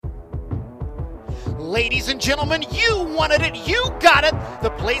Ladies and gentlemen, you wanted it, you got it. The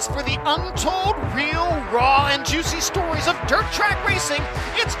place for the untold, real, raw, and juicy stories of dirt track racing.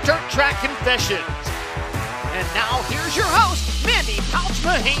 It's Dirt Track Confessions. And now here's your host, Mandy Pouch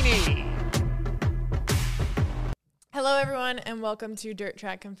Mahaney. Hello, everyone, and welcome to Dirt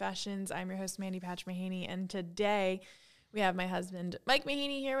Track Confessions. I'm your host, Mandy Pouch Mahaney, and today we have my husband, Mike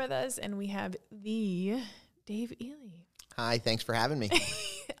Mahaney, here with us, and we have the Dave Ely. Hi, thanks for having me.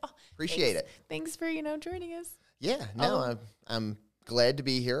 Appreciate it. Thanks for, joining us. Yeah, no, I'm glad to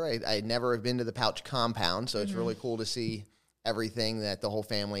be here. I never have been to the Pouch compound, so it's really cool to see everything that the whole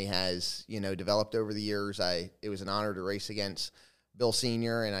family has, developed over the years. It was an honor to race against Bill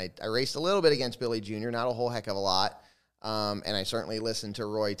Sr., and I raced a little bit against Billy Jr., not a whole heck of a lot. And I certainly listened to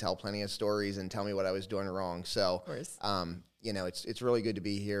Roy tell plenty of stories and tell me what I was doing wrong. So, it's really good to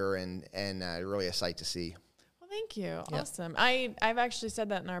be here and really a sight to see. Well, thank you. Yeah. Awesome. I've actually said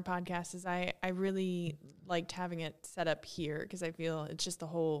that in our podcast is I really liked having it set up here because I feel it's just the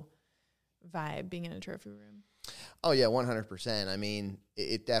whole vibe being in a trophy room. Oh, yeah, 100%. I mean,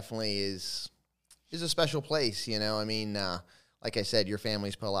 it definitely is a special place, like I said, your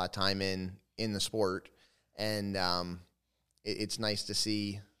family's put a lot of time in the sport, and it's nice to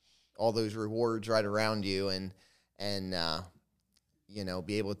see all those rewards right around you and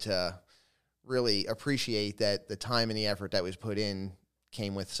be able to really appreciate that the time and the effort that was put in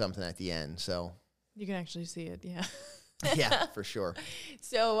came with something at the end. So you can actually see it, yeah. Yeah, for sure.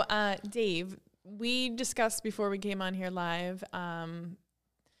 So, Dave, we discussed before we came on here live,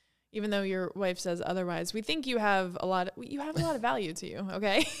 even though your wife says otherwise, we think you have a lot of value to you,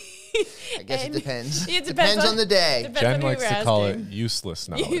 okay? I guess it depends. It depends on the day. Jen likes to call it useless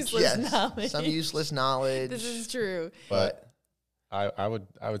knowledge. Useless knowledge. Some useless knowledge. This is true. But I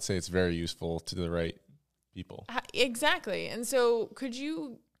would say it's very useful to the right people. Exactly. And so could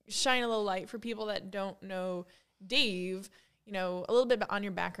you shine a little light for people that don't know Dave, a little bit on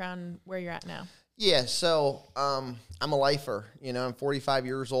your background, where you're at now? Yeah, so I'm a lifer. I'm 45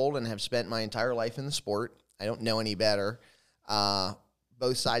 years old and have spent my entire life in the sport. I don't know any better.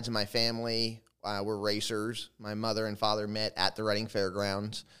 Both sides of my family were racers. My mother and father met at the Reading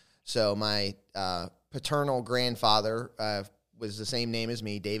Fairgrounds. So my paternal grandfather was the same name as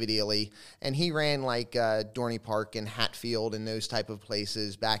me, David Ely, and he ran like Dorney Park and Hatfield and those type of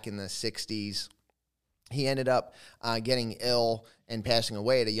places back in the 60s. He ended up getting ill and passing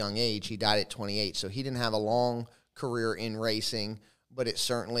away at a young age. He died at 28, so he didn't have a long career in racing, but it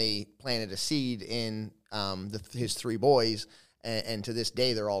certainly planted a seed in his three boys, and to this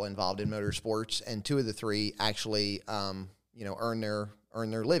day, they're all involved in motorsports, and two of the three actually, earn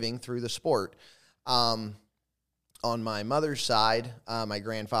their living through the sport. On my mother's side, my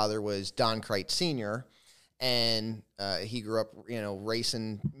grandfather was Don Kreitz Sr., and he grew up,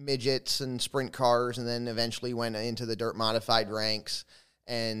 racing midgets and sprint cars, and then eventually went into the dirt modified ranks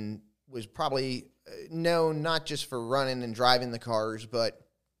and was probably known not just for running and driving the cars, but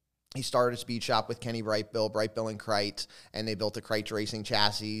he started a speed shop with Kenny Brightbill and Kreitz, and they built the Kreitz racing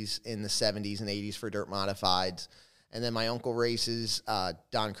chassis in the 70s and 80s for dirt modifieds. And then my uncle races,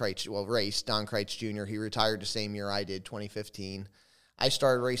 Don Kreitz Jr. He retired the same year I did, 2015. I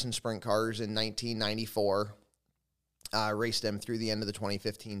started racing sprint cars in 1994, raced them through the end of the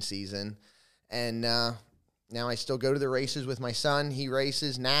 2015 season, and now I still go to the races with my son. He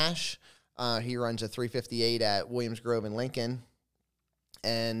races Nash. He runs a 358 at Williams Grove in Lincoln,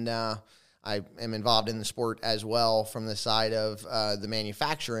 and I am involved in the sport as well from the side of the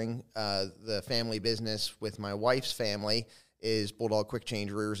manufacturing. The family business with my wife's family is Bulldog Quick Change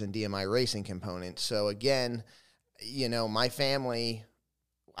Rears and DMI Racing Components. So again, my family,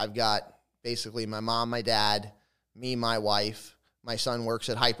 I've got basically my mom, my dad, me, my wife. My son works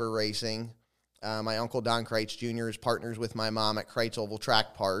at Hyper Racing. My uncle, Don Kreitz Jr., is partners with my mom at Kreitz Oval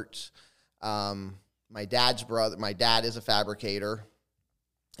Track Parts. My dad is a fabricator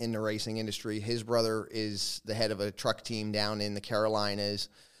in the racing industry. His brother is the head of a truck team down in the Carolinas.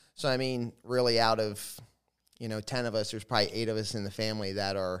 So, I mean, really out of, 10 of us, there's probably 8 of us in the family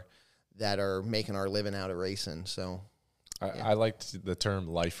that are making our living out of racing. So I liked the term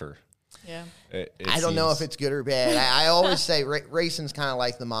lifer. Yeah. I don't know if it's good or bad. I always say racing's kind of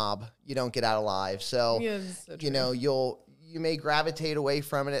like the mob. You don't get out alive. So, you may gravitate away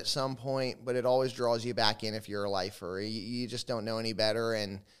from it at some point, but it always draws you back in if you're a lifer. You just don't know any better.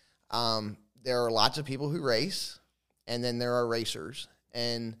 And there are lots of people who race, and then there are racers.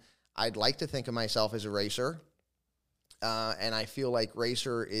 And I'd like to think of myself as a racer. And I feel like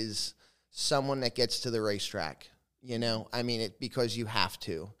racer is someone that gets to the racetrack, because you have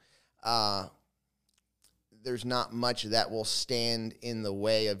to. there's not much that will stand in the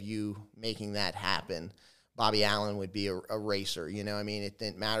way of you making that happen. Bobby Allen would be a racer, you know. I mean, it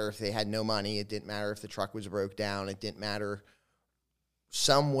didn't matter if they had no money. It didn't matter if the truck was broke down. It didn't matter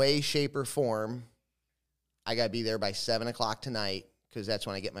some way, shape, or form. I got to be there by 7 o'clock tonight because that's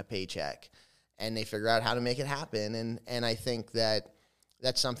when I get my paycheck. And they figure out how to make it happen. And I think that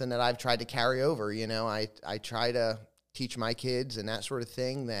that's something that I've tried to carry over. You know, I try to teach my kids and that sort of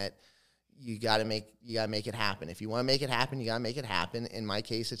thing that you got to make it happen. If you want to make it happen, you got to make it happen. In my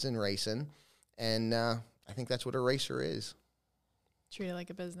case, it's in racing. And I think that's what a racer is. Treat it like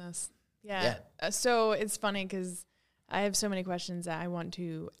a business. Yeah. So it's funny because I have so many questions that I want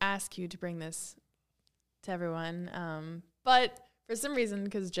to ask you to bring this to everyone. But for some reason,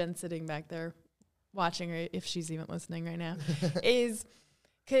 because Jen's sitting back there watching her, if she's even listening right now, is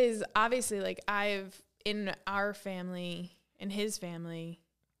because obviously, like, I've, in our family, in his family,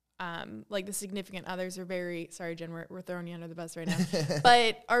 like the significant others are very, sorry, Jen, we're throwing you under the bus right now,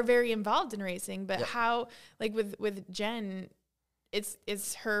 but are very involved in racing. But how, like with Jen,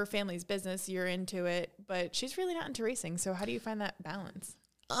 it's her family's business. You're into it, but she's really not into racing. So how do you find that balance?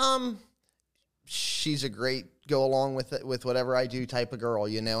 She's a great go along with it, with whatever I do type of girl.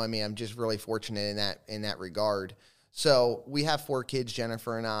 You know, I mean, I'm just really fortunate in that regard. So we have 4 kids,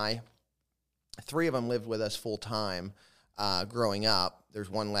 Jennifer and I. 3 of them lived with us full time growing up. There's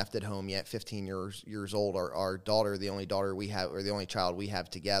one left at home yet, 15 years old. Our daughter, the only daughter we have, or the only child we have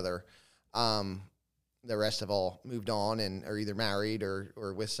together. The rest have all moved on and are either married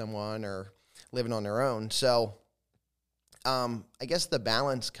or with someone or living on their own. So I guess the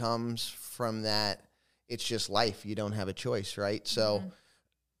balance comes from that. It's just life. You don't have a choice, right? So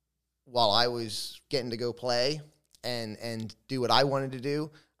while I was getting to go play and do what I wanted to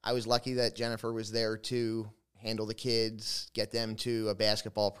do, I was lucky that Jennifer was there to handle the kids, get them to a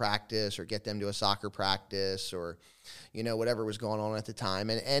basketball practice or get them to a soccer practice or, you know, whatever was going on at the time.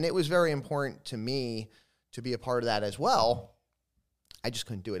 And it was very important to me to be a part of that as well. I just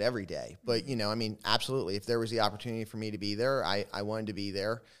couldn't do it every day. But, you know, I mean, absolutely. If there was the opportunity for me to be there, I wanted to be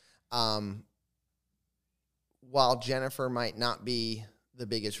there. While Jennifer might not be the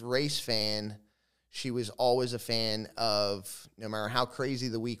biggest race fan, she was always a fan of, no matter how crazy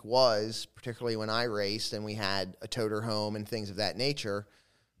the week was, particularly when I raced and we had a toter home and things of that nature,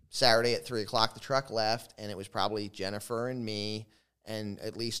 Saturday at 3 o'clock the truck left, and it was probably Jennifer and me and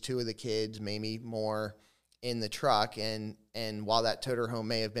at least 2 of the kids, maybe more, in the truck. And while that toter home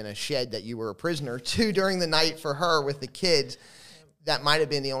may have been a shed that you were a prisoner to during the night for her with the kids, that might have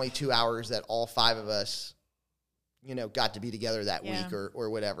been the only 2 hours that all 5 of us, you know, got to be together that week or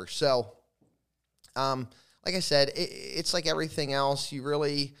whatever. So, like I said, it's like everything else. You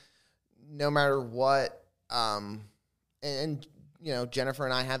really, no matter what, and you know, Jennifer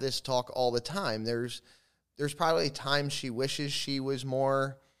and I have this talk all the time. There's probably times she wishes she was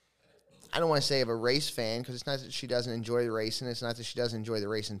more, I don't want to say of a race fan, because it's not that she doesn't enjoy the racing. It's not that she doesn't enjoy the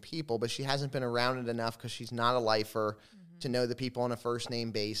racing people, but she hasn't been around it enough because she's not a lifer to know the people on a first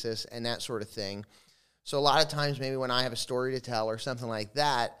name basis and that sort of thing. So a lot of times maybe when I have a story to tell or something like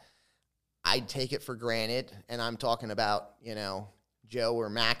that, I'd take it for granted, and I'm talking about, you know, Joe or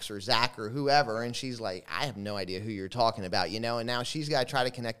Max or Zach or whoever, and she's like, I have no idea who you're talking about, you know, and now she's got to try to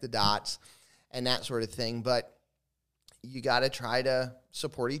connect the dots and that sort of thing. But you got to try to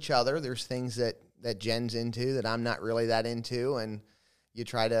support each other. There's things that Jen's into that I'm not really that into, and you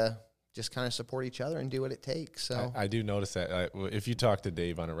try to just kind of support each other and do what it takes. So I do notice that if you talk to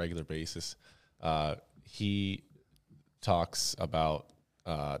Dave on a regular basis, he talks about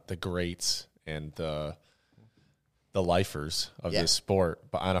the greats and the lifers of this sport,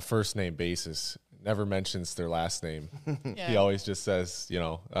 but on a first name basis, never mentions their last name. He always just says, you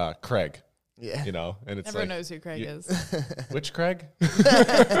know, Craig. Yeah. You know, and it's everyone like, knows who Craig is. Which Craig?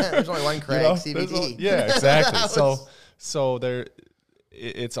 There's only one Craig, you know, CBD. Yeah, exactly. So there,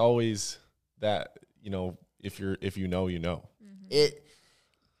 it's always that, you know, if you know, you know. It,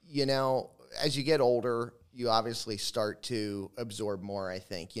 you know, as you get older, you obviously start to absorb more, I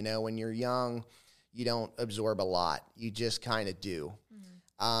think. You know, when you're young, you don't absorb a lot. You just kind of do.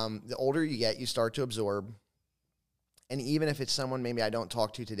 The older you get, you start to absorb. And even if it's someone maybe I don't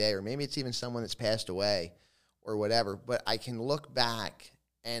talk to today, or maybe it's even someone that's passed away or whatever, but I can look back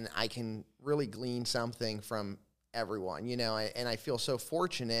and I can really glean something from everyone, you know, and I feel so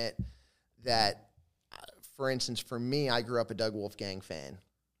fortunate that, for instance, for me, I grew up a Doug Wolfgang fan.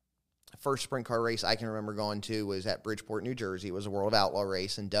 First sprint car race I can remember going to was at Bridgeport, New Jersey. It was a World of Outlaw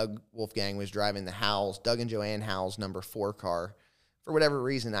race, and Doug Wolfgang was driving the Howells, Doug and Joanne Howells number 4 car. For whatever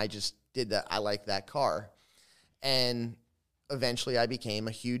reason, I just did that. I liked that car. And eventually I became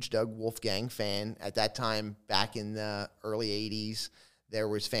a huge Doug Wolfgang fan. At that time, back in the early 80s, there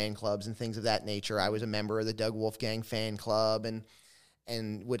was fan clubs and things of that nature. I was a member of the Doug Wolfgang fan club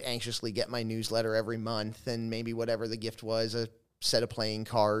and would anxiously get my newsletter every month, and maybe whatever the gift was, a set of playing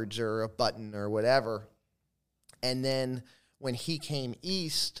cards or a button or whatever. And then when he came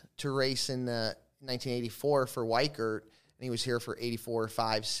east to race in 1984 for Weikert, and he was here for 84,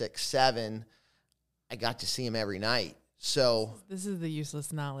 5, 6, 7, I got to see him every night. So this is the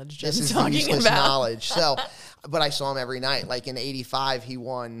useless knowledge. This is the useless knowledge. So, but I saw him every night. Like in 85, he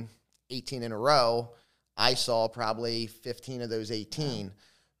won 18 in a row. I saw probably 15 of those 18,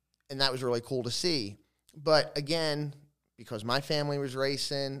 and that was really cool to see. But again, because my family was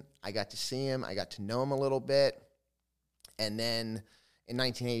racing, I got to see him. I got to know him a little bit. And then in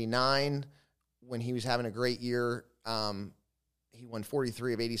 1989, when he was having a great year, he won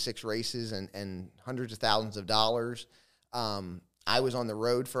 43 of 86 races and hundreds of thousands of dollars. I was on the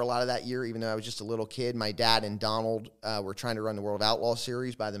road for a lot of that year, even though I was just a little kid. My dad and Donald were trying to run the World of Outlaw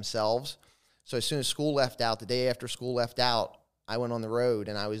Series by themselves. So as soon as school left out, the day after school left out, I went on the road,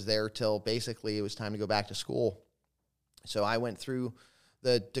 and I was there till basically it was time to go back to school. So I went through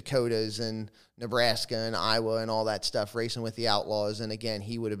the Dakotas and Nebraska and Iowa and all that stuff, racing with the Outlaws. And again,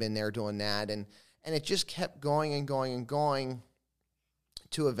 he would have been there doing that. And it just kept going and going and going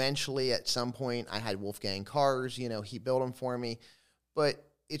to eventually at some point I had Wolfgang cars. You know, he built them for me. But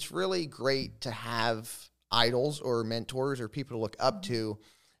it's really great to have idols or mentors or people to look up to.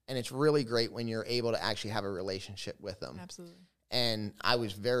 And it's really great when you're able to actually have a relationship with them. Absolutely. And I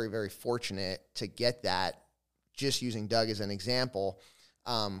was very, very fortunate to get that, just using Doug as an example.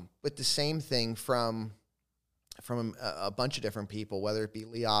 But the same thing from a bunch of different people, whether it be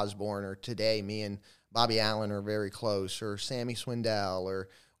Lee Osborne or today, me and Bobby Allen are very close, or Sammy Swindell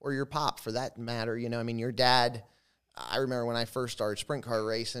or your pop for that matter. You know, I mean, your dad, I remember when I first started sprint car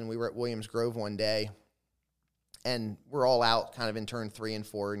racing, we were at Williams Grove one day, and we're all out kind of in turn 3 and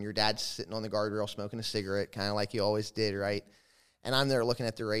 4, and your dad's sitting on the guardrail smoking a cigarette, kind of like you always did, right? And I'm there looking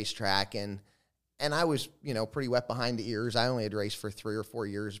at the racetrack, and I was, you know, pretty wet behind the ears. I only had raced for 3 or 4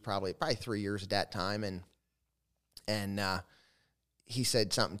 years, probably 3 years at that time, and he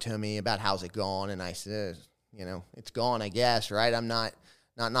said something to me about how's it gone, and I said, you know, it's gone, I guess, right? I'm not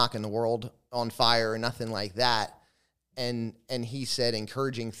knocking the world on fire or nothing like that. And he said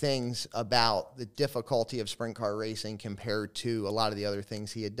encouraging things about the difficulty of sprint car racing compared to a lot of the other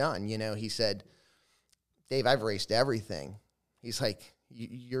things he had done. You know, he said, Dave, I've raced everything. He's like,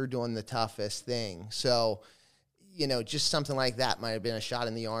 you're doing the toughest thing. So, you know, just something like that might have been a shot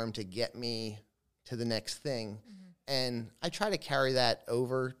in the arm to get me to the next thing. Mm-hmm. And I try to carry that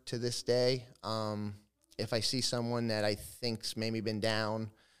over to this day. If I see someone that I think's maybe been down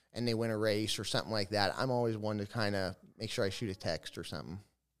and they win a race or something like that, I'm always one to kind of make sure I shoot a text or something.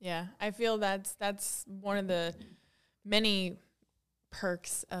 Yeah, I feel that's one of the many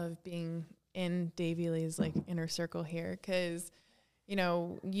perks of being in Dave Ely's like inner circle here, because you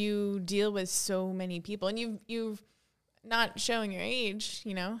know you deal with so many people, and you've not showing your age,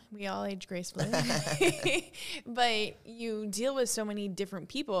 you know, we all age gracefully, but you deal with so many different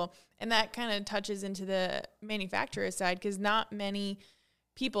people, and that kind of touches into the manufacturer side, because not many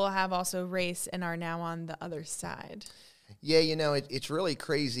people have also raced and are now on the other side. Yeah, you know, it's really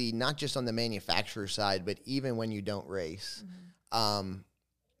crazy, not just on the manufacturer side, but even when you don't race. Mm-hmm.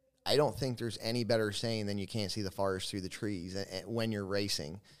 I don't think there's any better saying than you can't see the forest through the trees when you're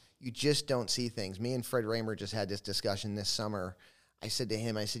racing. You just don't see things. Me and Fred Raymer just had this discussion this summer. I said to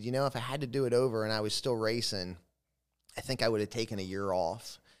him, I said, you know, if I had to do it over and I was still racing, I think I would have taken a year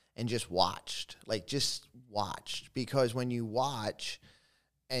off and just watched, because when you watch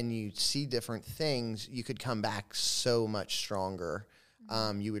and you see different things, you could come back so much stronger.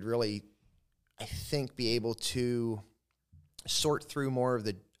 Mm-hmm. You would really, I think, be able to sort through more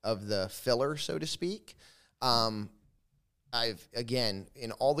of the filler, so to speak. I've, again,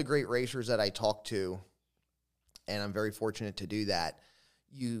 in all the great racers that I talk to, and I'm very fortunate to do that,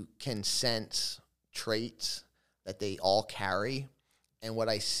 you can sense traits that they all carry. And what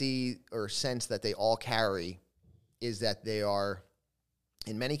I see or sense that they all carry is that they are,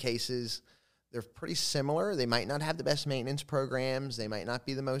 in many cases, they're pretty similar. They might not have the best maintenance programs. They might not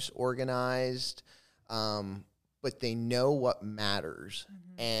be the most organized, but they know what matters.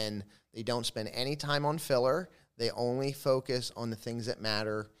 Mm-hmm. And they don't spend any time on filler. They only focus on the things that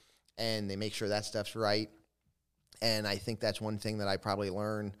matter, and they make sure that stuff's right. And I think that's one thing that I probably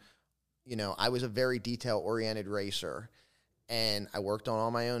learned. You know, I was a very detail-oriented racer, and I worked on all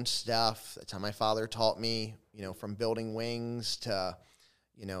my own stuff. That's how my father taught me, you know, from building wings to,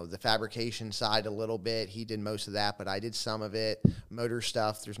 the fabrication side a little bit. He did most of that, but I did some of it. Motor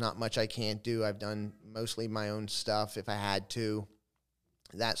stuff, there's not much I can't do. I've done mostly my own stuff if I had to,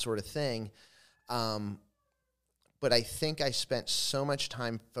 that sort of thing. But I think I spent so much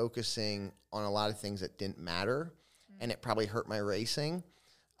time focusing on a lot of things that didn't matter, and it probably hurt my racing.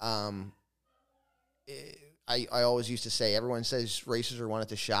 I always used to say, everyone says racers are won at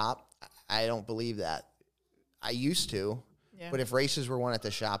the shop. I don't believe that. I used to, but if races were won at the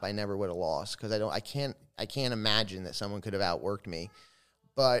shop, I never would have lost, because I can't imagine that someone could have outworked me.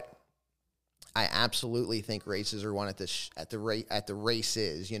 But I absolutely think races are won at the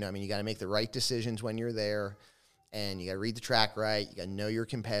races. You got to make the right decisions when you're there. And you got to read the track right. You got to know your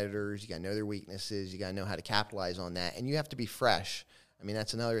competitors. You got to know their weaknesses. You got to know how to capitalize on that. And you have to be fresh. I mean,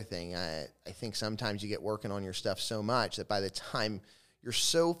 that's another thing. I think sometimes you get working on your stuff so much that by the time you're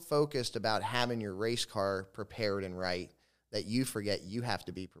so focused about having your race car prepared and right that you forget you have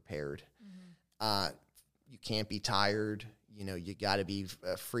to be prepared. Mm-hmm. You can't be tired. You got to be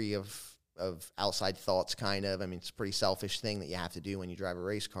free of outside thoughts, kind of. I mean, it's a pretty selfish thing that you have to do when you drive a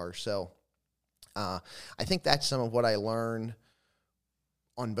race car. So I think that's some of what I learned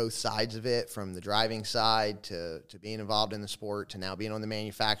on both sides of it, from the driving side to being involved in the sport to now being on the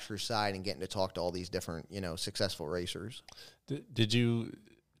manufacturer side and getting to talk to all these different, successful racers. Did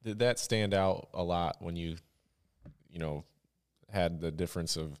that stand out a lot when you had the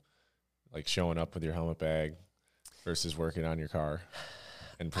difference of like showing up with your helmet bag versus working on your car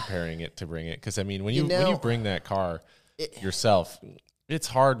and preparing it to bring it? Because I mean, when you bring that car yourself, it's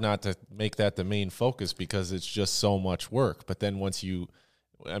hard not to make that the main focus because it's just so much work. But then when you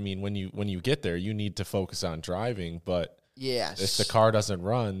get there, you need to focus on driving. But yes, if the car doesn't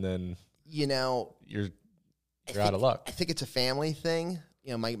run, then you're out of luck. I think it's a family thing.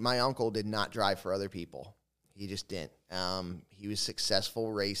 My uncle did not drive for other people. He just didn't. He was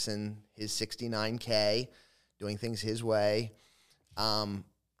successful racing his 69K, doing things his way. I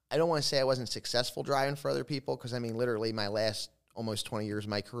don't want to say I wasn't successful driving for other people, because I mean, literally my last almost 20 years of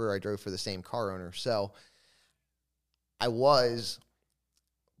my career, I drove for the same car owner. So I was,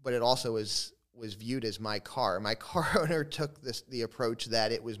 but it also was viewed as my car. My car owner took the approach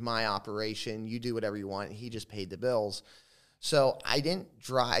that it was my operation. You do whatever you want. He just paid the bills. So I didn't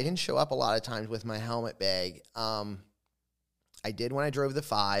show up a lot of times with my helmet bag. I did when I drove the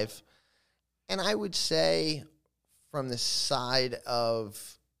 5. And I would say from the side of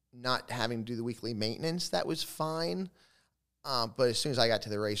not having to do the weekly maintenance, that was fine. But as soon as I got to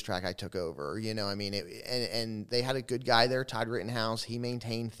the racetrack, I took over. And they had a good guy there, Todd Rittenhouse. He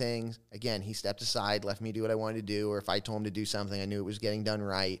maintained things. Again, he stepped aside, left me do what I wanted to do, or if I told him to do something, I knew it was getting done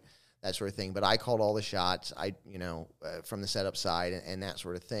right, that sort of thing. But I called all the shots, from the setup side and that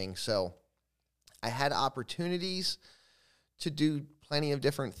sort of thing. So I had opportunities to do plenty of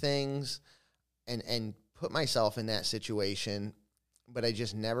different things and put myself in that situation, but I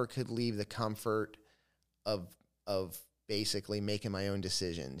just never could leave the comfort of basically making my own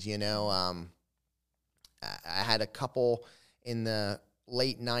decisions. I had a couple in the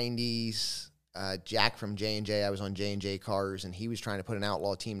late 90s. Jack from J&J, I was on J&J cars, and he was trying to put an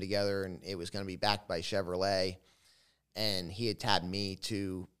outlaw team together, and it was going to be backed by Chevrolet. And he had tabbed me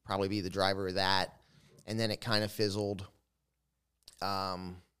to probably be the driver of that. And then it kind of fizzled.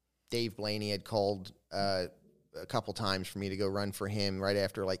 Dave Blaney had called a couple times for me to go run for him right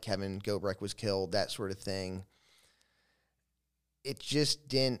after, like, Kevin Gobrecht was killed, that sort of thing. It just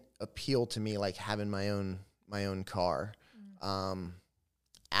didn't appeal to me, like having my own car.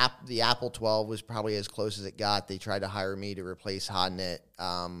 The Apple 12 was probably as close as it got. They tried to hire me to replace Hodnett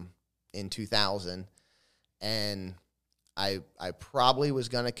in 2000, and I probably was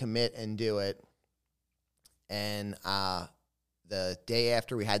going to commit and do it. And the day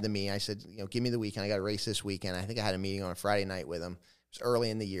after we had the meeting, I said, give me the weekend. I got to race this weekend. I think I had a meeting on a Friday night with him. It was early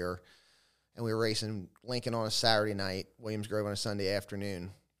in the year. And we were racing Lincoln on a Saturday night, Williams Grove on a Sunday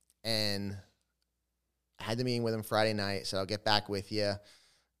afternoon. And I had the meeting with him Friday night, said, I'll get back with you. I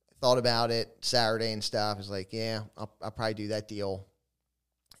thought about it Saturday and stuff. I was like, yeah, I'll probably do that deal.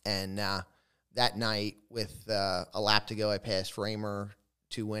 And that night, with a lap to go, I passed Framer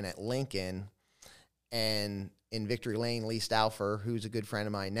to win at Lincoln. And in Victory Lane, Lee Stauffer, who's a good friend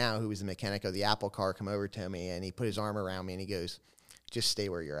of mine now, who was the mechanic of the Apple car, come over to me, and he put his arm around me, and he goes, just stay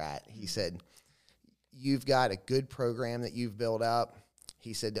where you're at. He said, you've got a good program that you've built up.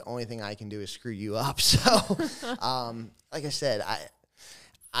 He said, the only thing I can do is screw you up. So, like I said,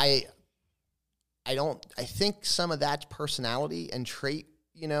 I think some of that's personality and trait,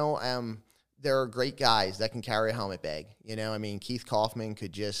 there are great guys that can carry a helmet bag. Keith Kaufman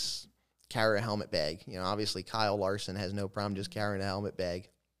could just carry a helmet bag. Obviously Kyle Larson has no problem just carrying a helmet bag.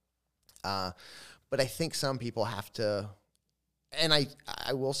 But I think some people have to, and I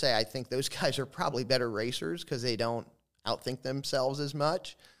will say, I think those guys are probably better racers because they don't outthink themselves as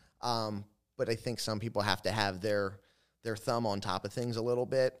much. But I think some people have to have their thumb on top of things a little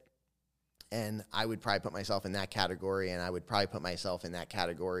bit. And I would probably put myself in that category, and I would probably put myself in that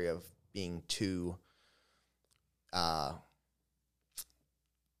category of being too, I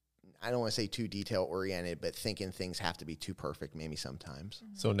don't want to say too detail-oriented, but thinking things have to be too perfect maybe sometimes.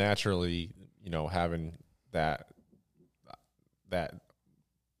 So naturally, having that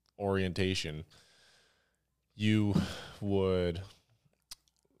orientation, you would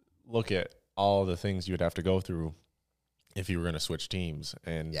look at all the things you would have to go through if you were going to switch teams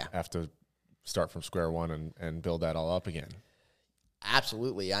and have to start from square one and build that all up again.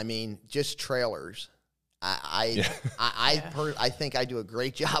 Absolutely. I mean, just trailers. I think I do a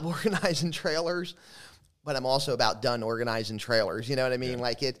great job organizing trailers, but I'm also about done organizing trailers. You know what I mean?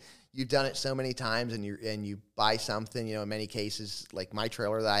 Like you've done it so many times, and you buy something. In many cases, like my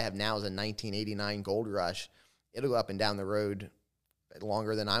trailer that I have now is a 1989 Gold Rush. It'll go up and down the road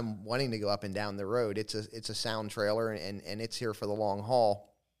longer than I'm wanting to go up and down the road. It's a sound trailer, and it's here for the long haul.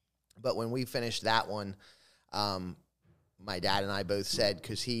 But when we finished that one, my dad and I both said,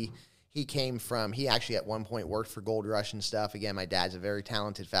 because he actually at one point worked for Gold Rush and stuff. Again, my dad's a very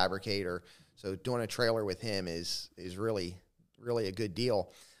talented fabricator, so doing a trailer with him is really, really a good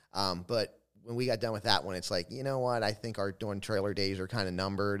deal. But when we got done with that one, it's like, you know what? I think our doing trailer days are kind of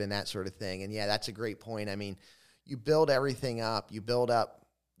numbered and that sort of thing. And yeah, that's a great point. I mean, you build everything up. You build up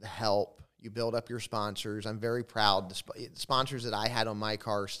the help. You build up your sponsors. I'm very proud. The sponsors that I had on my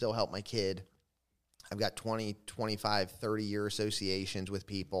car still help my kid. I've got 20, 25, 30-year associations with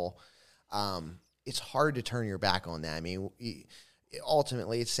people. It's hard to turn your back on that. I mean,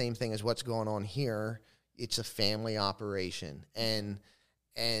 ultimately, it's the same thing as what's going on here. It's a family operation. And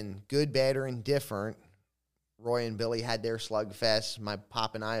good, bad, or indifferent, Roy and Billy had their slugfest. My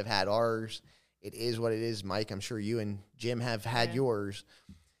pop and I have had ours. It is what it is, Mike. I'm sure you and Jim have had yours.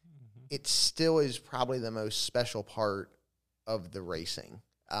 It still is probably the most special part of the racing.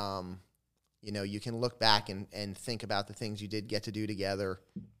 You can look back and think about the things you did get to do together,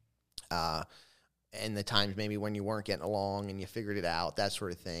 and the times maybe when you weren't getting along and you figured it out, that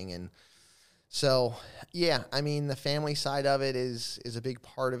sort of thing. And so, yeah, I mean, the family side of it is a big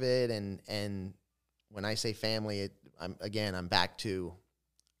part of it. And when I say family, I'm back to,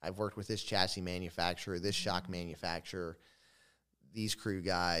 I've worked with this chassis manufacturer, this shock manufacturer, these crew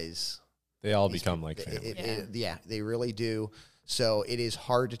guys. They all become like family. They really do. So it is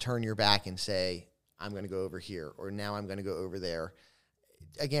hard to turn your back and say, I'm going to go over here, or now I'm going to go over there.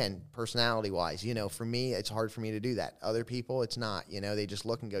 Again, personality-wise, for me, it's hard for me to do that. Other people, it's not. They just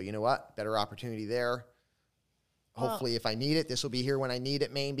look and go, you know what, better opportunity there. Hopefully, if I need it, this will be here when I need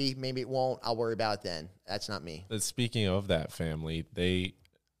it. Maybe it won't. I'll worry about it then. That's not me. Speaking of that family, they,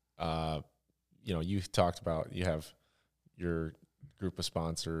 you talked about, you have your group of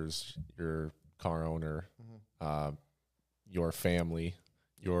sponsors, your car owner, your family,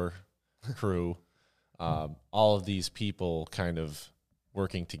 your crew, all of these people kind of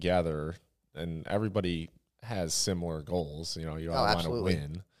working together, and everybody has similar goals. You all want to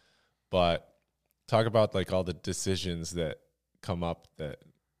win, but talk about like all the decisions that come up that,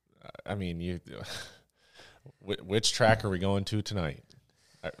 which track are we going to tonight?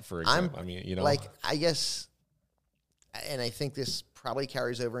 For example, I guess, and I think this probably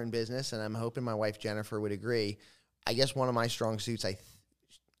carries over in business, and I'm hoping my wife Jennifer would agree. I guess one of my strong suits,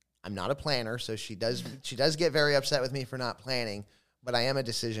 I'm not a planner, so she does get very upset with me for not planning, but I am a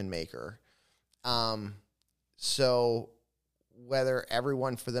decision maker. So whether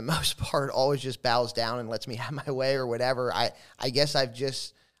everyone for the most part always just bows down and lets me have my way or whatever, I guess I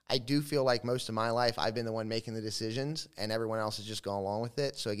do feel like most of my life I've been the one making the decisions and everyone else has just gone along with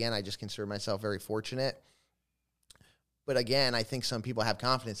it. So again, I just consider myself very fortunate. But again, I think some people have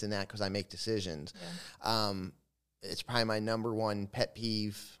confidence in that because I make decisions. Yeah. It's probably my number one pet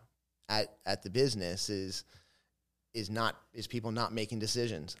peeve at the business is people not making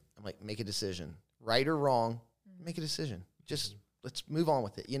decisions. I'm like, make a decision. Right or wrong, make a decision. Just let's move on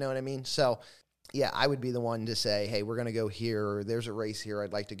with it. You know what I mean? So, yeah, I would be the one to say, hey, we're going to go here. Or there's a race here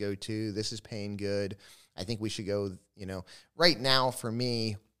I'd like to go to. This is paying good. I think we should go, Right now for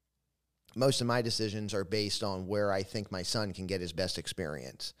me, most of my decisions are based on where I think my son can get his best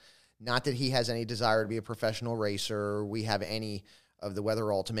experience. Not that he has any desire to be a professional racer, or we have any of the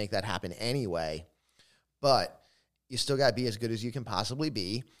wherewithal to make that happen anyway. But you still got to be as good as you can possibly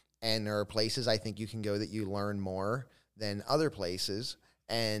be. And there are places I think you can go that you learn more than other places.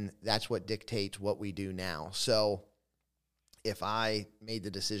 And that's what dictates what we do now. So if I made the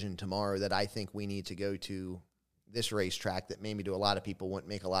decision tomorrow that I think we need to go to this racetrack that maybe to a lot of people wouldn't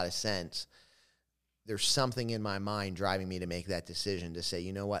make a lot of sense, there's something in my mind driving me to make that decision to say,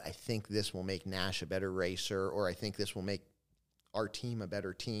 you know what, I think this will make Nash a better racer, or I think this will make our team a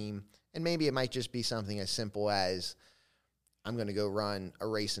better team. And maybe it might just be something as simple as I'm going to go run a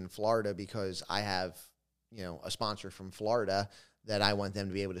race in Florida because I have, a sponsor from Florida that I want them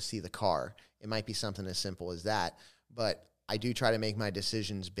to be able to see the car. It might be something as simple as that. But I do try to make my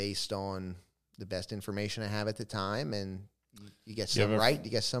decisions based on the best information I have at the time, and you get some right,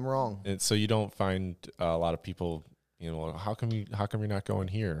 you get some wrong. And so you don't find a lot of people, how come you're not going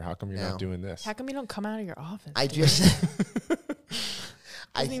here? How come you're not doing this? How come you don't come out of your office? I just,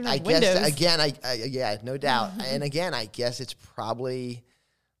 I guess again, yeah, no doubt. And again, I guess it's probably,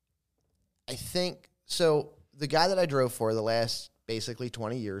 I think, so the guy that I drove for the last basically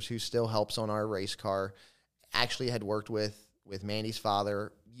 20 years, who still helps on our race car, actually had worked with Mandy's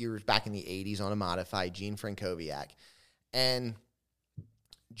father years back in the 80s on a modified, Gene Frankowiak. And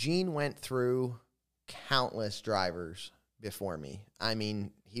Gene went through countless drivers before me. I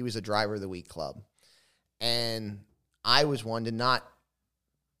mean, he was a driver of the week club. And I was one to not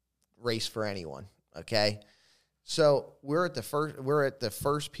race for anyone, okay? So we're at the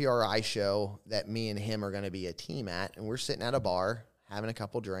first PRI show that me and him are going to be a team at, and we're sitting at a bar having a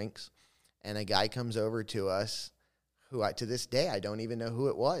couple drinks, and a guy comes over to us who to this day I don't even know who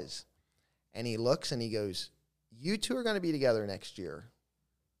it was. And he looks and he goes, "You two are going to be together next year."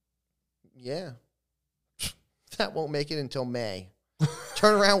 Yeah. That won't make it until May.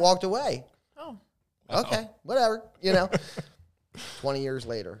 Turned around, walked away. Oh. Okay, whatever, 20 years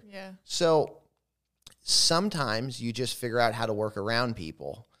later. Yeah. So sometimes you just figure out how to work around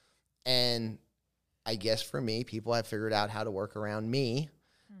people. And I guess for me, people have figured out how to work around me,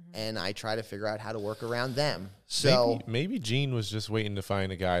 and I try to figure out how to work around them. So maybe Gene was just waiting to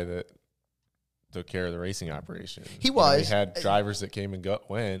find a guy that took care of the racing operation. He was. He had drivers that came and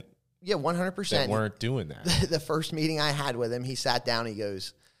went. Yeah, 100%. That weren't doing that. The first meeting I had with him, he sat down, he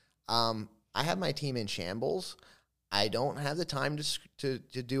goes, I have my team in shambles. I don't have the time to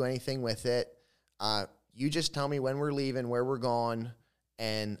do anything with it. You just tell me when we're leaving, where we're going,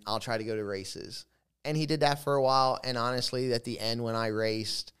 and I'll try to go to races. And he did that for a while, and honestly, at the end when I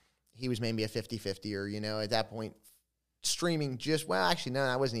raced, he was maybe a 50-50, or, at that point, streaming actually, no,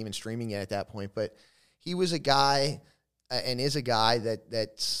 I wasn't even streaming yet at that point, but he was a guy and is a guy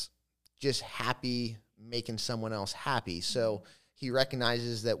that's just happy making someone else happy. So he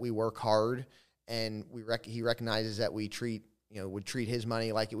recognizes that we work hard, and he recognizes that we would treat his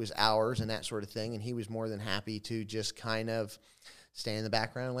money like it was ours and that sort of thing. And he was more than happy to just kind of stay in the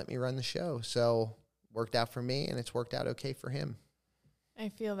background and let me run the show. So worked out for me, and it's worked out okay for him. I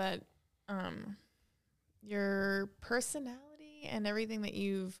feel that your personality and everything that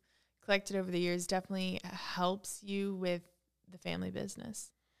you've collected over the years definitely helps you with the family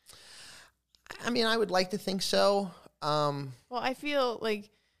business. I mean, I would like to think so. Well, I feel like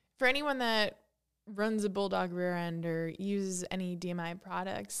for anyone that runs a Bulldog rear end or uses any DMI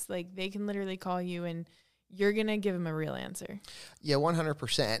products, like they can literally call you and you're going to give them a real answer. Yeah,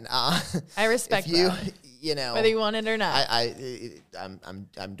 100%. I respect that. Whether you want it or not.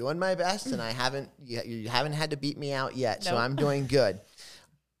 I'm doing my best, and you haven't had to beat me out yet, so I'm doing good.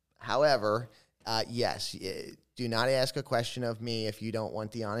 However, yes, do not ask a question of me if you don't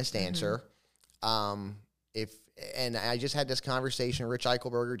want the honest answer. And I just had this conversation. Rich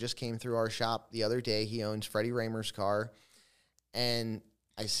Eichelberger just came through our shop the other day. He owns Freddie Raymer's car, and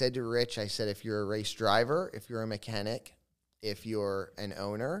I said to Rich, if you're a race driver, if you're a mechanic, if you're an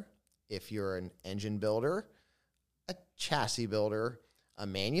owner, if you're an engine builder, a chassis builder, a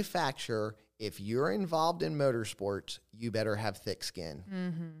manufacturer, if you're involved in motorsports, you better have thick skin.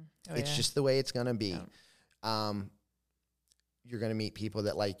 It's just the way it's going to be. Yeah. You're going to meet people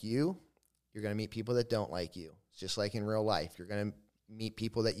that like you. You're going to meet people that don't like you. It's just like in real life. You're going to meet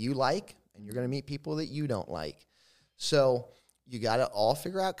people that you like, and you're going to meet people that you don't like. So you got to all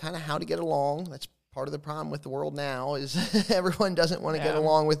figure out kind of how to get along. That's part of the problem with the world now is everyone doesn't want to get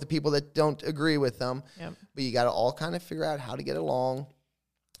along with the people that don't agree with them. Yep. But you got to all kind of figure out how to get along,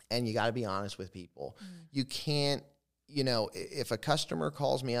 and you got to be honest with people. You can't, if a customer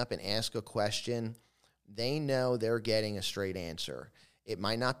calls me up and asks a question, they know they're getting a straight answer. It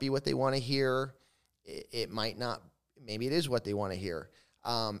might not be what they want to hear. It might not, maybe it is what they want to hear.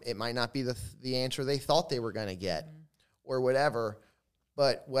 It might not be the answer they thought they were going to get or whatever.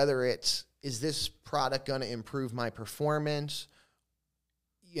 But whether is this product going to improve my performance?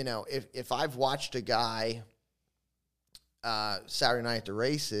 If I've watched a guy Saturday night at the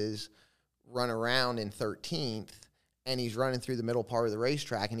races, run around in 13th, and he's running through the middle part of the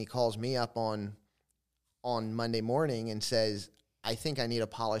racetrack, and he calls me up on Monday morning and says, I think I need a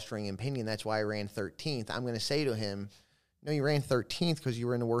polished ring and pinion. That's why I ran 13th. I'm going to say to him, no, you ran 13th because you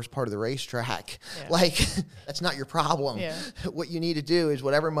were in the worst part of the racetrack. Yeah. Like, that's not your problem. Yeah. What you need to do is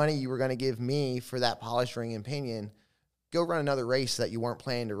whatever money you were going to give me for that polished ring and pinion, go run another race that you weren't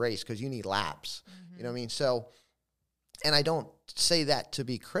planning to race because you need laps. Mm-hmm. You know what I mean? So, and I don't say that to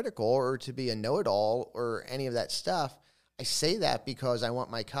be critical or to be a know-it-all or any of that stuff. I say that because I want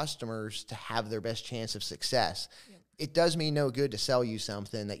my customers to have their best chance of success. Yeah. It does me no good to sell you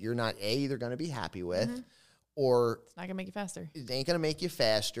something that you're not, A, either going to be happy with, mm-hmm. or it's not going to make you faster. It ain't going to make you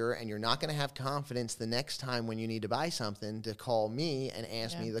faster, and you're not going to have confidence the next time when you need to buy something to call me and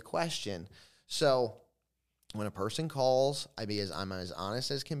ask me the question. So when a person calls, I'm as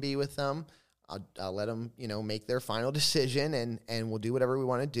honest as can be with them. I'll let them, make their final decision, and we'll do whatever we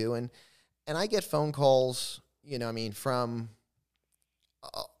want to do. And I get phone calls, from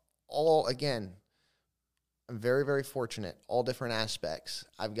all, again, I'm very, very fortunate, all different aspects.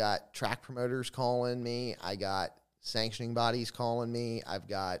 I've got track promoters calling me. I got sanctioning bodies calling me. I've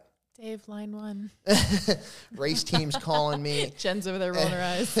got Dave, line one. Race teams calling me. Jen's over there rolling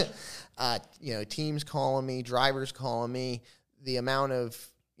her eyes. Teams calling me, drivers calling me. The amount of,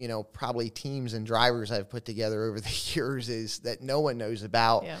 probably teams and drivers I've put together over the years is that no one knows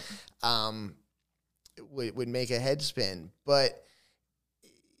about. Yeah. Would make a head spin. But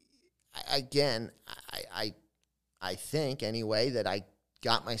again, I think anyway that I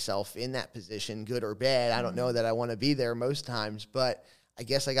got myself in that position, good or bad. I don't know that I want to be there most times, but I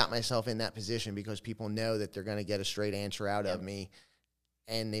guess I got myself in that position because people know that they're going to get a straight answer out of me,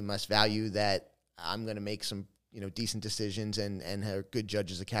 and they must value that I'm going to make some, decent decisions and have good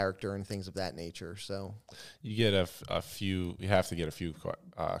judges of character and things of that nature. So you get you have to get a few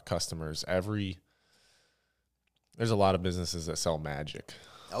customers. There's a lot of businesses that sell magic.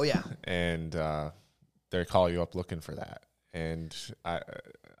 Oh yeah. And they call you up looking for that. And I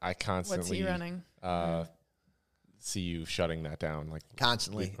constantly What's he running? See you shutting that down like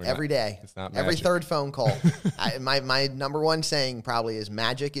constantly, every day. It's not every magic. third phone call. My number one saying probably is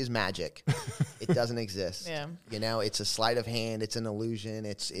magic is magic. It doesn't exist. Yeah. It's a sleight of hand. It's an illusion.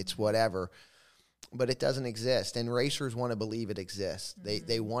 It's whatever, but it doesn't exist. And racers want to believe it exists. Mm-hmm.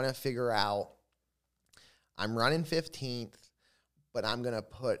 They want to figure out, I'm running 15th, but I'm going to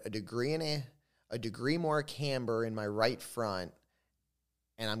put a degree more camber in my right front,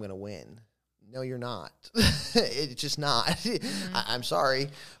 and I'm going to win. No, you're not. It's just not. Mm-hmm. I'm sorry,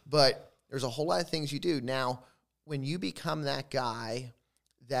 but there's a whole lot of things you do. Now, when you become that guy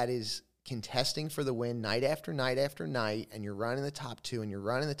that is contesting for the win night after night after night, and you're running the top 2, and you're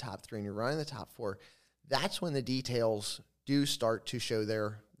running the top 3, and you're running the top 4, that's when the details do start to show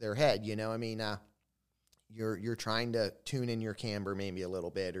their head. You're trying to tune in your camber maybe a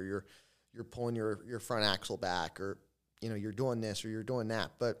little bit, or you're pulling your front axle back, or you're doing this or you're doing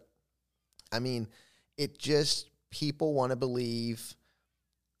that. But it just, people want to believe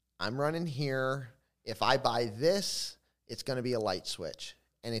I'm running here. If I buy this, it's going to be a light switch,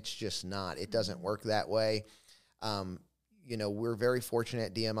 and it's just not. It doesn't work that way. We're very fortunate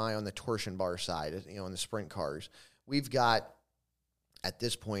at DMI on the torsion bar side, on the sprint cars. We've got, at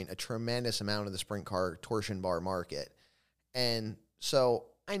this point, a tremendous amount of the sprint car torsion bar market. And so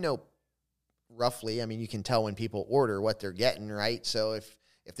I know roughly, you can tell when people order what they're getting, right? So if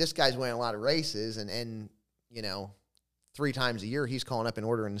this guy's winning a lot of races and 3 times a year he's calling up and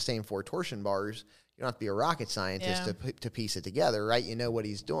ordering the same 4 torsion bars, you don't have to be a rocket scientist to piece it together, right? You know what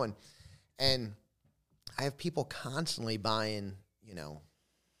he's doing. And I have people constantly buying,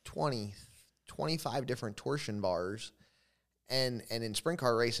 20, 25 different torsion bars. And in sprint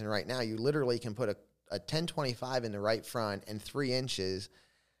car racing right now, you literally can put a 1025 in the right front and 3 inches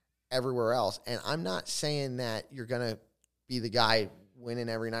everywhere else. And I'm not saying that you're going to be the guy winning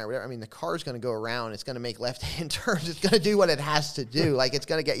every night or whatever. The car's going to go around. It's going to make left-hand turns. It's going to do what it has to do. Like, it's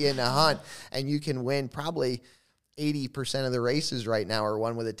going to get you in a hunt, and you can win probably 80% of the races right now are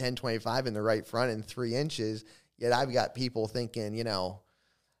won with a 1025 in the right front and 3 inches. Yet I've got people thinking,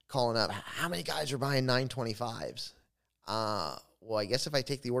 calling up, how many guys are buying 925s? Well, I guess if I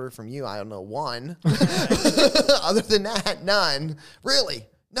take the order from you, I don't know, 1. Other than that, none. Really?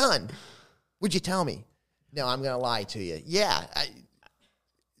 None. Would you tell me? No, I'm going to lie to you. Yeah.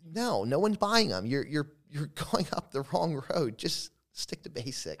 No one's buying them. You're going up the wrong road. Just stick to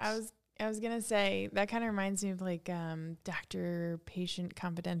basics. I was going to say, that kind of reminds me of like doctor-patient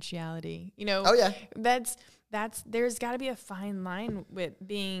confidentiality. Oh, yeah. There's got to be a fine line with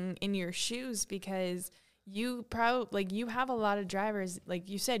being in your shoes, because you have a lot of drivers, like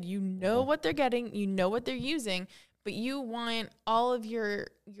you said, you know what they're getting, you know what they're using, but you want all of your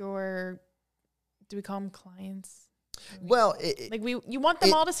do we call them clients? Well, you want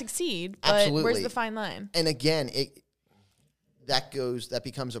them all to succeed, but absolutely. Where's the fine line? And again, that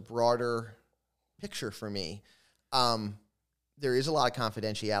becomes a broader picture for me. There is a lot of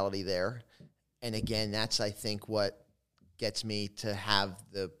confidentiality there. And again, that's, I think, what gets me to have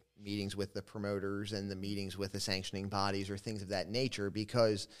the meetings with the promoters and the meetings with the sanctioning bodies or things of that nature,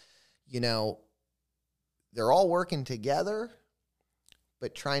 because, they're all working together,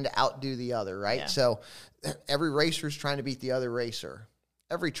 but trying to outdo the other, right? Yeah. So every racer is trying to beat the other racer.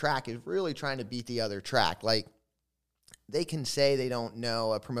 Every track is really trying to beat the other track. Like, they can say they don't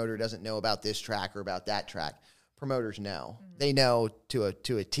know, a promoter doesn't know about this track or about that track. Promoters know. Mm-hmm. They know to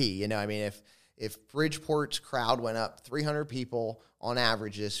a T. I mean, if Bridgeport's crowd went up 300 people on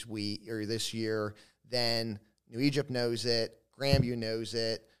average this week or this year, then New Egypt knows it, Grandview knows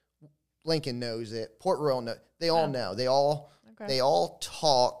it, Lincoln knows it, Port Royal knows. They all know. They all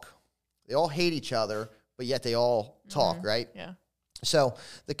talk. They all hate each other, but yet they all talk, right? Yeah. So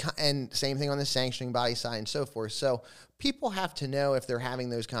and same thing on the sanctioning body side and so forth. So people have to know, if they're having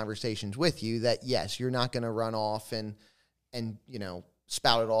those conversations with you, that yes, you're not going to run off and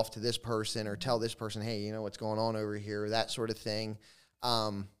spout it off to this person or tell this person, hey, what's going on over here, that sort of thing.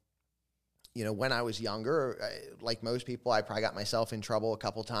 When I was younger, like most people, I probably got myself in trouble a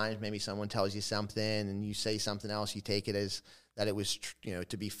couple times. Maybe someone tells you something and you say something else, you take it as that it was,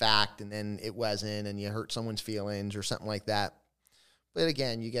 to be fact, and then it wasn't, and you hurt someone's feelings or something like that. But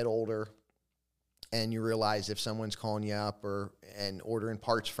again, you get older and you realize if someone's calling you up and ordering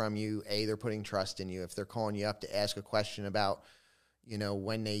parts from you, they're putting trust in you. If they're calling you up to ask a question about,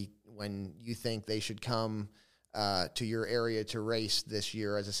 when you think they should come to your area to race this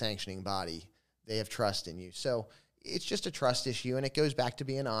year as a sanctioning body, they have trust in you. So it's just a trust issue, and it goes back to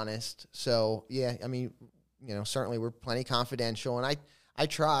being honest. So yeah, I mean, certainly we're plenty confidential, and I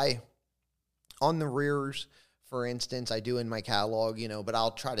try on the rears, for instance, I do in my catalog, but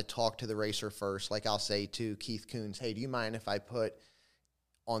I'll try to talk to the racer first. Like I'll say to Keith Coons, hey, do you mind if I put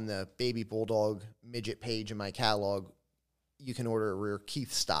on the Baby Bulldog midget page in my catalog, you can order a rear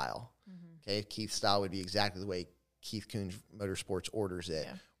Keith style. Mm-hmm. Okay, Keith style would be exactly the way Keith Coons Motorsports orders it.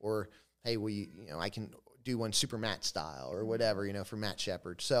 Yeah. Or, hey, I can do one Super Matt style or whatever, for Matt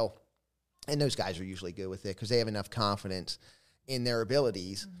Shepard. So, and those guys are usually good with it because they have enough confidence in their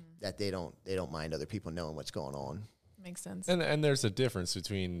abilities that they don't mind other people knowing what's going on. Makes sense. And there's a difference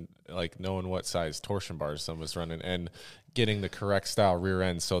between like knowing what size torsion bars someone's running and getting the correct style rear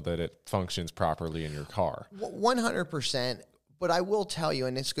end so that it functions properly in your car. 100%. But I will tell you,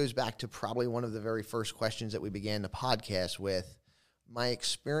 and this goes back to probably one of the very first questions that we began the podcast with, my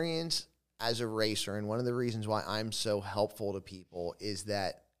experience as a racer, and one of the reasons why I'm so helpful to people is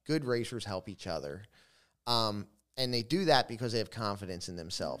that good racers help each other. And they do that because they have confidence in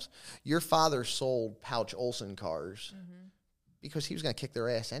themselves. Your father sold Pouch Olson cars because he was going to kick their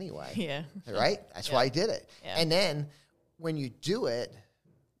ass anyway. Yeah. Right? That's why he did it. Yeah. And then when you do it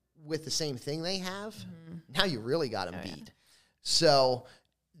with the same thing they have, now you really got them beat. Yeah. So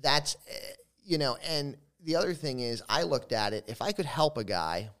that's, and the other thing is I looked at it, if I could help a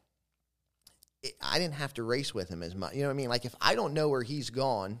guy, I didn't have to race with him as much. You know what I mean? Like if I don't know where he's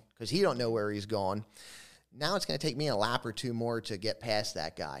gone, because he don't know where he's gone, now it's going to take me a lap or two more to get past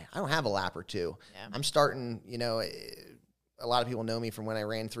that guy. I don't have a lap or two. Yeah. I'm starting, a lot of people know me from when I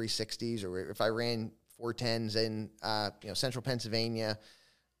ran 360s or if I ran 410s in, central Pennsylvania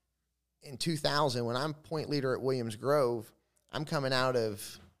in 2000, when I'm point leader at Williams Grove, I'm coming out of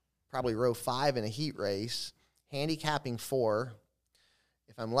probably row 5 in a heat race, handicapping 4.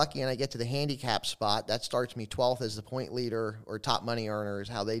 If I'm lucky and I get to the handicap spot, that starts me 12th as the point leader or top money earner is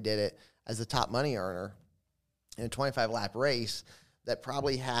how they did it, as the top money earner in a 25-lap race that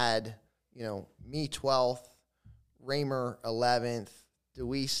probably had, me 12th, Raymer 11th,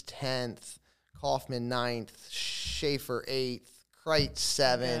 DeWeese 10th, Kaufman 9th, Schaefer 8th, Kreitz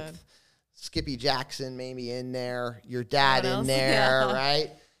 7th, Skippy Jackson maybe in there, your dad in there,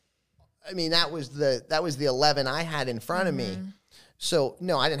 right? I mean, that was the 11 I had in front of me. So,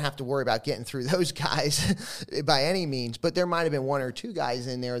 no, I didn't have to worry about getting through those guys by any means, but there might have been one or two guys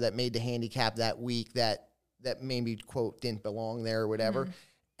in there that made the handicap that week that maybe, quote, didn't belong there or whatever.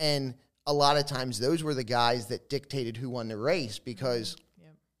 And a lot of times those were the guys that dictated who won the race because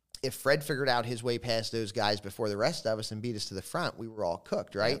if Fred figured out his way past those guys before the rest of us and beat us to the front, we were all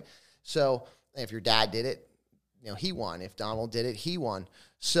cooked, right? Yep. So if your dad did it, he won. If Donald did it, he won.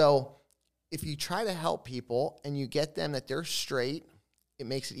 So if you try to help people and you get them that they're straight, it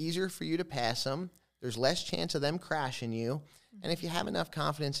makes it easier for you to pass them. there's less chance of them crashing you. And if you have enough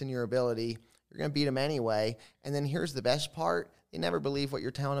confidence in your ability, you're going to beat them anyway. And then here's the best part. They never believe what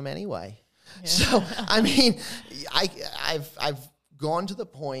you're telling them anyway. Yeah. So, I mean, I've gone to the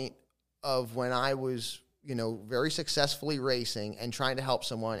point of when I was, very successfully racing and trying to help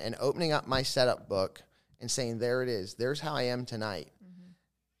someone and opening up my setup book and saying, there it is. There's how I am tonight. Mm-hmm.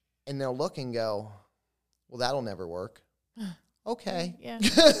 And they'll look and go, well, that'll never work. Okay. Yeah.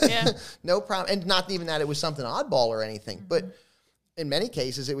 Yeah. No problem. And not even that it was something oddball or anything, mm-hmm. but in many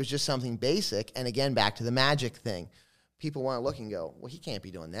cases it was just something basic. And again, back to the magic thing. People want to look and go, well, he can't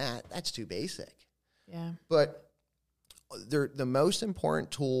be doing that. That's too basic. Yeah. But the most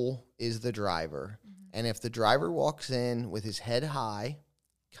important tool is the driver. Mm-hmm. And if the driver walks in with his head high,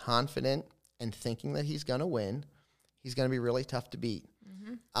 confident, and thinking that he's going to win, he's going to be really tough to beat.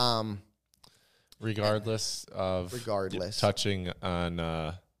 Mm-hmm. Regardless of touching on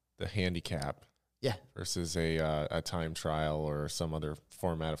the handicap, versus a time trial or some other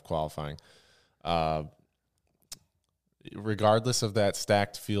format of qualifying, regardless of that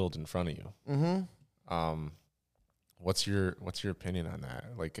stacked field in front of you, mm-hmm. What's your opinion on that?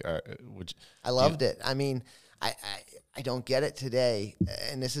 Like, I loved it. I mean, I don't get it today,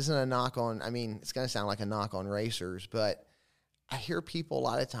 and this isn't a knock on. I mean, it's going to sound like a knock on racers, but I hear people a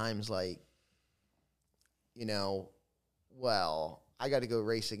lot of times like, well, I got to go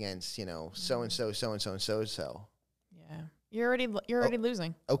race against, so and so, so and so, and so and so. Yeah, you're already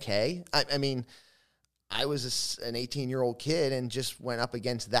losing. Okay, I mean, I was an 18-year-old kid and just went up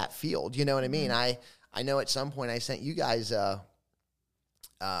against that field. You know what I mean? Mm-hmm. I know at some point I sent you guys a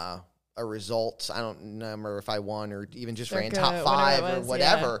results. I don't remember if I won or even just ran top 5 or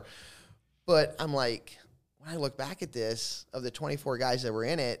whatever. Yeah. But I'm like, when I look back at this, of the 24 guys that were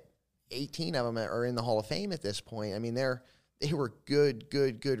in it, 18 of them are in the Hall of Fame at this point. I mean, they were good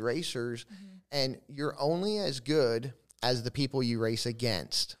racers, mm-hmm. and you're only as good as the people you race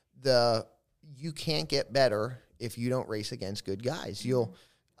against. You can't get better if you don't race against good guys. Mm-hmm. You'll,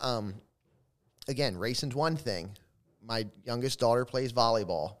 again, racing's one thing. My youngest daughter plays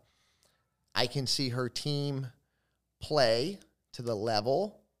volleyball. I can see her team play to the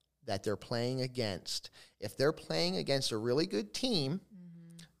level that they're playing against. If they're playing against a really good team,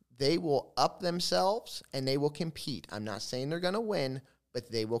 mm-hmm. they will up themselves and they will compete. I'm not saying they're going to win,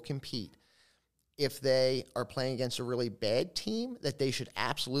 but they will compete. If they are playing against a really bad team that they should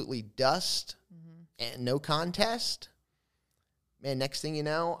absolutely dust mm-hmm. and no contest, man, next thing you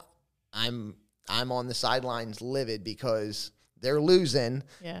know, I'm on the sidelines livid because they're losing,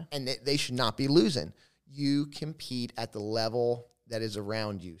 and they should not be losing. You compete at the level that is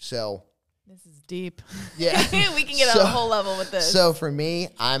around you. So this is deep. Yeah, we can get on a whole level with this. So for me,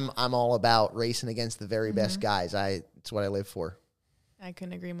 I'm all about racing against the very mm-hmm. best guys. It's what I live for. I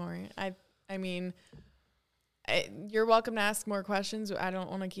couldn't agree more. I mean, you're welcome to ask more questions. I don't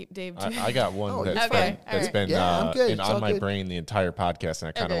want to keep Dave. I got one that's been on my brain the entire podcast, and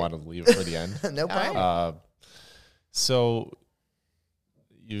I kind of want to leave it for the end. No problem. So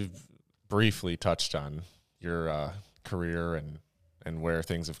you've briefly touched on your career and where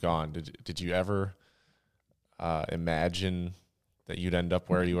things have gone. Did you ever imagine that you'd end up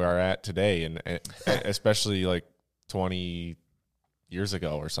where you are at today, and especially like 20 years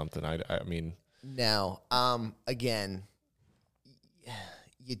ago or something? I mean. No. Again,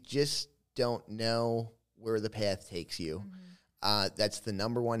 you just don't know where the path takes you. Mm-hmm. That's the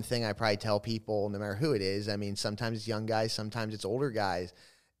number one thing I probably tell people, no matter who it is. I mean, sometimes it's young guys, sometimes it's older guys.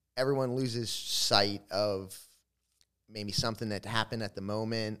 Everyone loses sight of maybe something that happened at the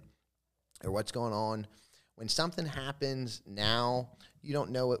moment or what's going on. When something happens now, you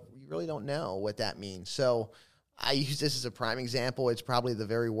really don't know what that means. So I use this as a prime example. It's probably the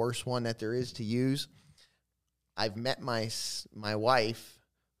very worst one that there is to use. I've met my wife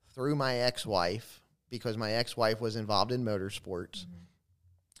through my ex-wife because my ex-wife was involved in motorsports. Mm-hmm.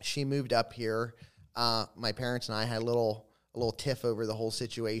 She moved up here. My parents and I had a little tiff over the whole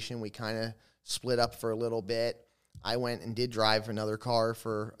situation. We kind of split up for a little bit. I went and did drive another car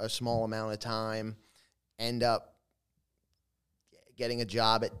for a small amount of time. End up getting a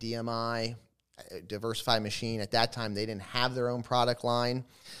job at DMI. Diversified Machine. At that time, they didn't have their own product line.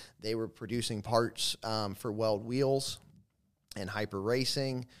 They were producing parts for Weld Wheels and Hyper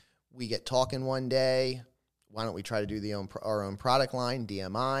Racing. We get talking one day. Why don't we try to do our own product line,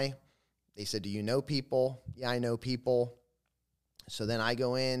 DMI? They said, do you know people? Yeah, I know people. So then I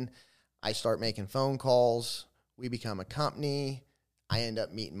go in. I start making phone calls. We become a company. I end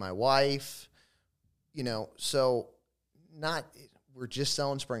up meeting my wife. So we're just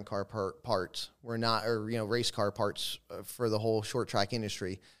selling sprint car parts. We're not, race car parts for the whole short track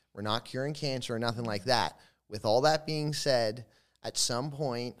industry. We're not curing cancer or nothing like that. With all that being said, at some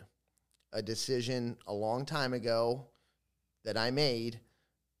point, a decision a long time ago that I made,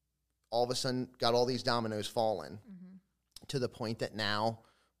 all of a sudden got all these dominoes falling to the point that now,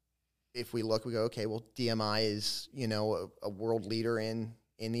 if we look, we go, okay, well, DMI is, a world leader in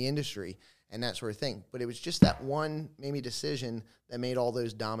the industry and that sort of thing. But it was just that one maybe decision that made all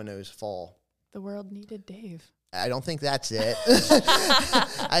those dominoes fall. The world needed Dave. I don't think that's it.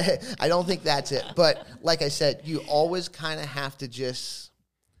 I don't think that's it. But like I said, you always kind of have to just,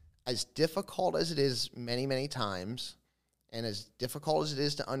 as difficult as it is many, many times, and as difficult as it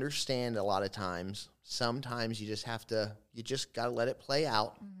is to understand a lot of times, sometimes you just got to let it play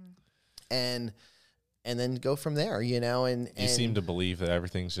out and then go from there, and you seem to believe that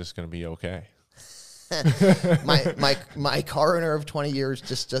everything's just going to be okay. my car owner of 20 years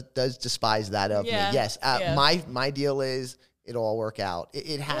just does despise that of me. Yes. My deal is it'll all work out.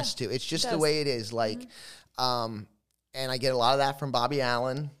 It has to. It's just the way it is. Like, and I get a lot of that from Bobby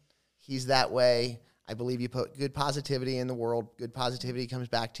Allen. He's that way. I believe you put good positivity in the world. Good positivity comes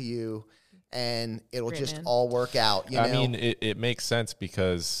back to you, and it'll all work out. I mean, it makes sense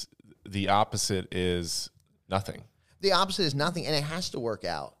because the opposite is nothing. The opposite is nothing, and it has to work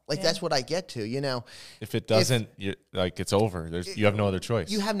out. Like, that's what I get to, If it doesn't, it's over. You have no other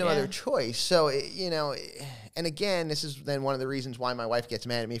choice. You have no other choice. So, and again, this is then one of the reasons why my wife gets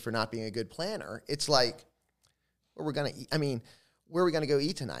mad at me for not being a good planner. It's like, where are we going to go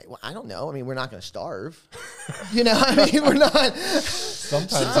eat tonight? Well, I don't know. I mean, we're not going to starve. We're not.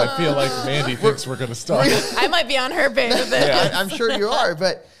 Sometimes I feel like Mandy thinks we're going to starve. I might be on her page with it. Yeah, I'm sure you are,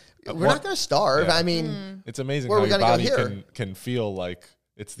 but we're not going to starve. Yeah. I mean, it's amazing how your body can feel like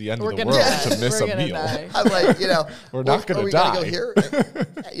it's the end of the world to miss a meal. I'm like, we're not going to Go die. here?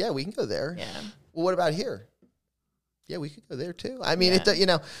 Yeah, we can go there. Yeah. Well, what about here? Yeah, we could go there too. I mean,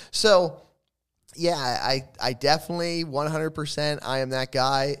 so yeah, I definitely 100%. I am that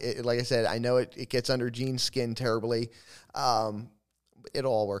guy. Like I said, I know it gets under Gene's skin terribly.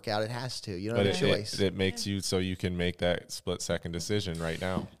 It'll all work out. It has to. You don't have a choice. It makes you so you can make that split-second decision right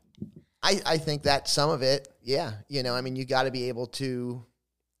now. I think that some of it, yeah. You got to be able to,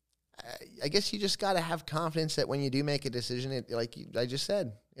 I guess you just got to have confidence that when you do make a decision, I just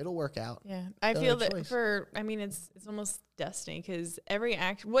said, it'll work out. Yeah. I feel that it's almost destiny because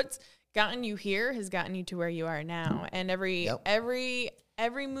what's gotten you here has gotten you to where you are now. And every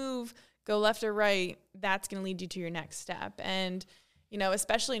move, go left or right, that's going to lead you to your next step. And,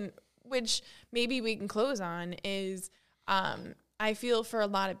 especially, which maybe we can close on is, I feel for a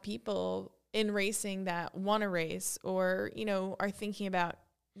lot of people in racing that want to race or, are thinking about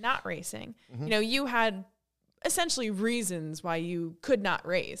not racing. You had essentially reasons why you could not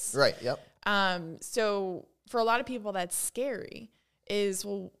race. Right, yep. So for a lot of people, that's scary is,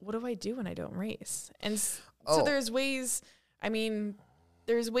 well, what do I do when I don't race? And so there's ways you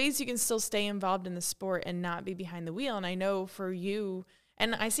can still stay involved in the sport and not be behind the wheel. And I know for you,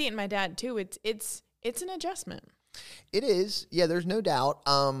 and I see it in my dad too, it's an adjustment. It is. Yeah, there's no doubt.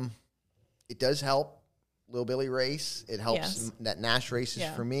 It does help Lil Billy race. It helps that Nash races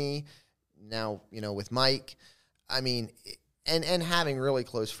for me. Now, with Mike, I mean, and having really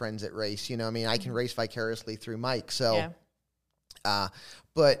close friends that race, I can race vicariously through Mike. So,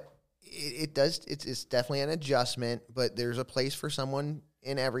 but it's definitely an adjustment, but there's a place for someone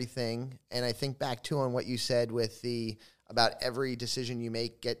in everything. And I think back too on what you said with about every decision you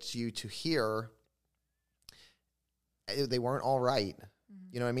make gets you to here. They weren't all right.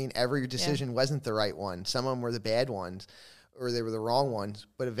 You know what I mean? Every decision wasn't the right one. Some of them were the bad ones or they were the wrong ones,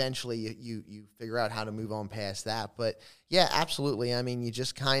 but eventually you figure out how to move on past that. But yeah, absolutely. I mean, you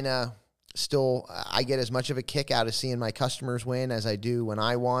just kind of still, I get as much of a kick out of seeing my customers win as I do when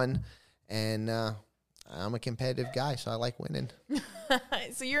I won. And I'm a competitive guy, so I like winning.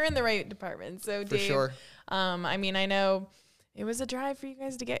 So you're in the right department. So For Dave, sure. I know it was a drive for you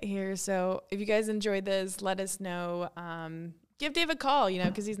guys to get here. So if you guys enjoyed this, let us know. Give Dave a call,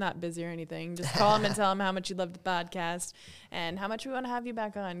 because he's not busy or anything. Just call him and tell him how much you love the podcast and how much we want to have you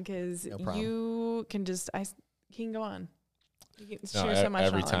back on because you can he can go on. You can share so much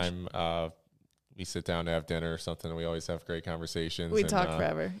every knowledge. time we sit down to have dinner or something, we always have great conversations. We talk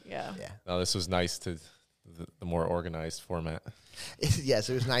forever. Yeah. No, this was nice to the more organized format. Yes,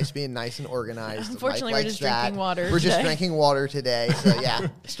 it was nice being nice and organized. Unfortunately, we're just drinking water. We're just drinking water today. So yeah,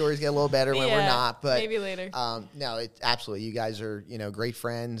 stories get a little better when we're not. But maybe later. No, it's absolutely. You guys are great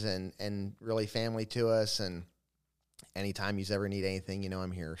friends and really family to us. And anytime you ever need anything,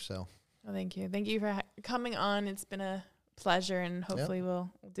 I'm here. So. Well, thank you for coming on. It's been a pleasure, and hopefully we'll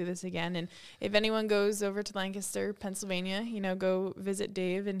do this again. And if anyone goes over to Lancaster, Pennsylvania, go visit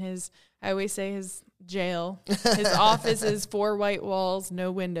Dave in I always say his jail. His office is 4 white walls,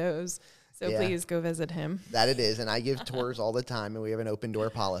 no windows. So please go visit him. That it is. And I give tours all the time, and we have an open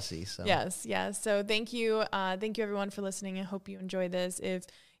door policy. So Yes. So thank you. Thank you everyone for listening. I hope you enjoyed this. If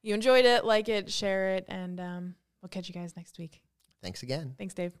you enjoyed it, like it, share it, and we'll catch you guys next week. Thanks again.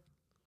 Thanks, Dave.